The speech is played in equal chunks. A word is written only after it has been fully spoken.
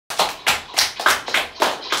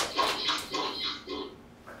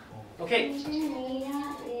Okay. Social media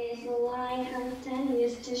is online content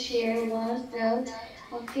used to share one's thoughts,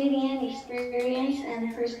 opinion, experience,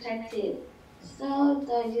 and perspective. So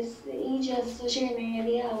the usage of social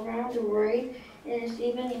media around the world is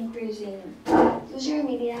even increasing. Social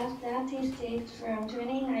media statistics from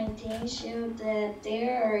 2019 show that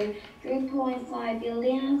there are 3.5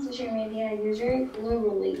 billion social media users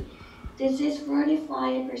globally. This is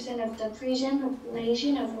 45% of the present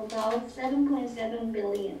population of about 7.7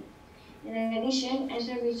 billion. In addition, as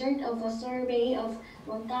a result of a survey of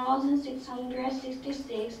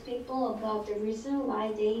 1,666 people about the reason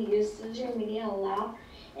why they use social media a lot,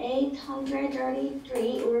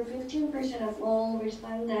 833 or 15% of all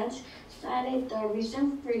respondents cited the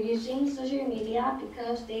reason for using social media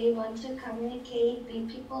because they want to communicate with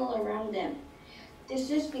people around them.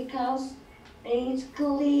 This is because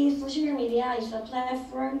basically social media is a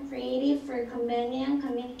platform created for convenient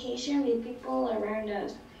communication with people around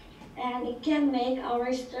us, and it can make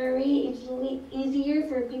our story easier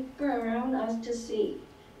for people around us to see.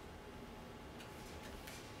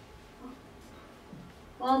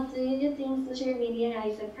 Well, do you think social media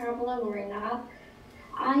is a problem or not?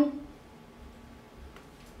 I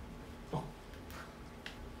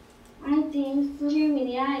I think social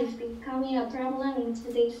media is becoming a problem in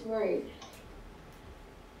today's world.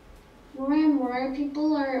 More and more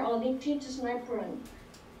people are addicted to smartphones.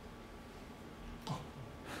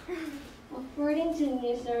 According to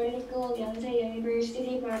news article Yonsei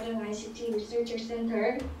University Modern ICT Research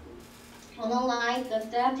Center, analyzed the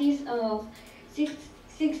status of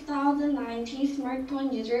 6,090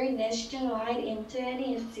 smartphone users nationwide in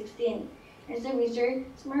 2016. As a result,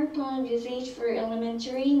 smartphone usage for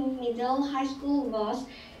elementary, middle, high school was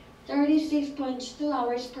 36.2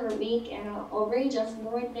 hours per week and an average of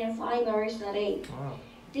more than 5 hours a day. Wow.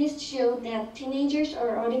 This showed that teenagers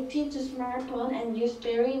are addicted to smartphone and use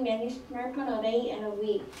very many smartphones a day and a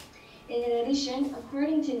week. In addition,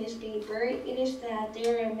 according to newspaper, it is that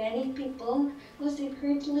there are many people who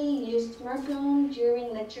secretly use smartphone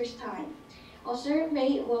during lecture time. A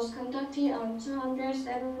survey was conducted on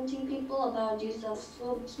 270 people about use of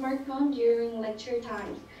smartphone during lecture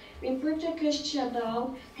times. Reported question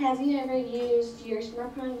about, have you ever used your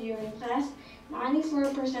smartphone during class?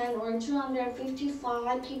 94% or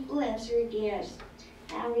 255 people answered yes.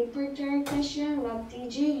 And reporter question, what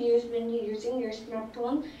did you use when you're using your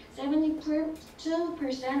smartphone?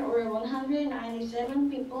 72% or 197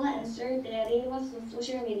 people answered that it was on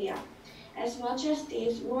social media. As much as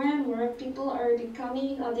this, more and more people are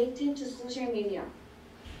becoming addicted to social media.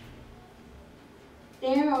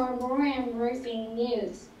 There are more and more fake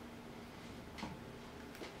news.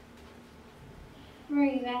 For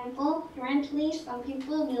example, currently some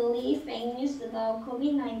people believe fake news about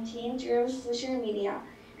COVID-19 through social media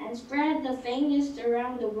and spread the fake news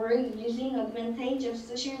around the world using advantage of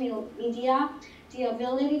social media, the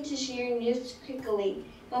ability to share news quickly.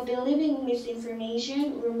 But believing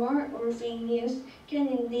misinformation, rumor, or fake news can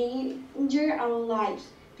endanger our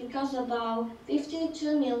lives because about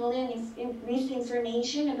 52 million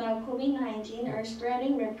misinformation about COVID-19 are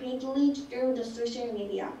spreading rapidly through the social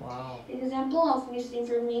media. Wow. Example of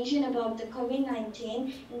misinformation about the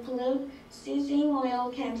COVID-19 include seizing oil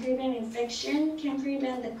can prevent infection, can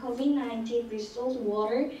prevent the COVID-19 with salt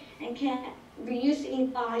water, and can reuse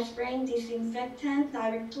it by spraying disinfectant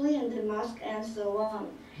directly in the mask and so on.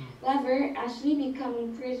 However, as we become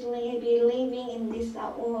increasingly believing in this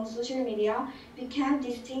on social media, we can't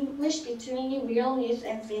distinguish between real news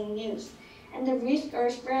and fake news, and the risks are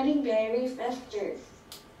spreading very faster.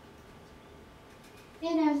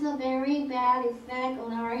 It has a very bad effect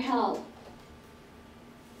on our health.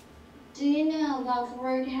 Do you know about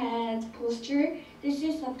forehead posture? This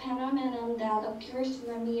is a phenomenon that occurs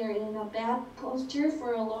when we are in a bad posture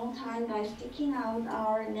for a long time by sticking out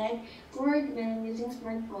our neck forward when using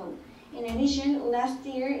smartphone. In addition, last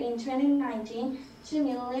year in 2019, 2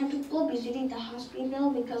 million people visited the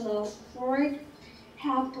hospital because of forward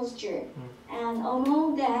head posture. And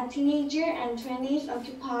among them, teenagers and 20s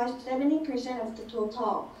occupy 70% of the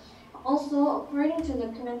total. Also, according to a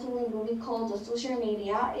documentary movie called The Social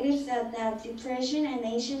Media, it is said that depression and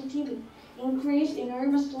anxiety increased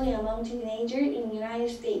enormously among teenagers in the United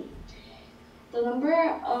States. The number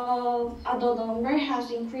has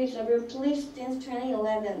increased abruptly since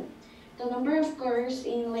 2011. The number of girls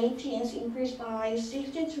in late teens increased by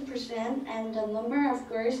 62%, and the number of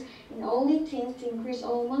girls in early teens increased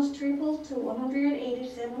almost triple to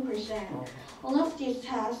 187%. All of this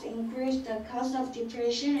has increased the cause of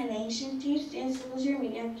depression and anxiety since social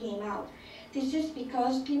media came out. This is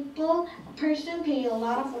because a person pay a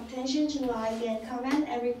lot of attention to like and comment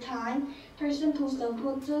every time person posts a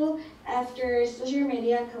photo after social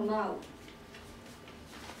media come out.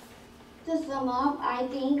 To sum up, I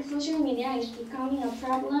think social media is becoming a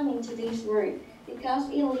problem in today's world because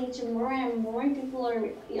it leads to more and more people are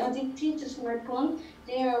addicted to smartphone.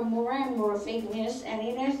 There are more and more fake news, and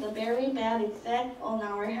it has a very bad effect on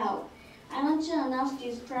our health. I want to announce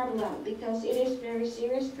this problem because it is a very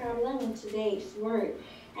serious problem in today's world.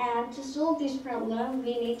 And to solve this problem,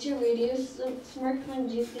 we need to reduce smartphone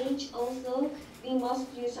usage. Also, we must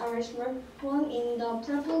use our smartphone in the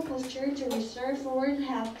proper posture to restore forward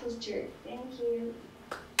health posture. Thank you.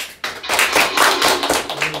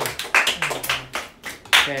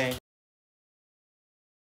 Okay.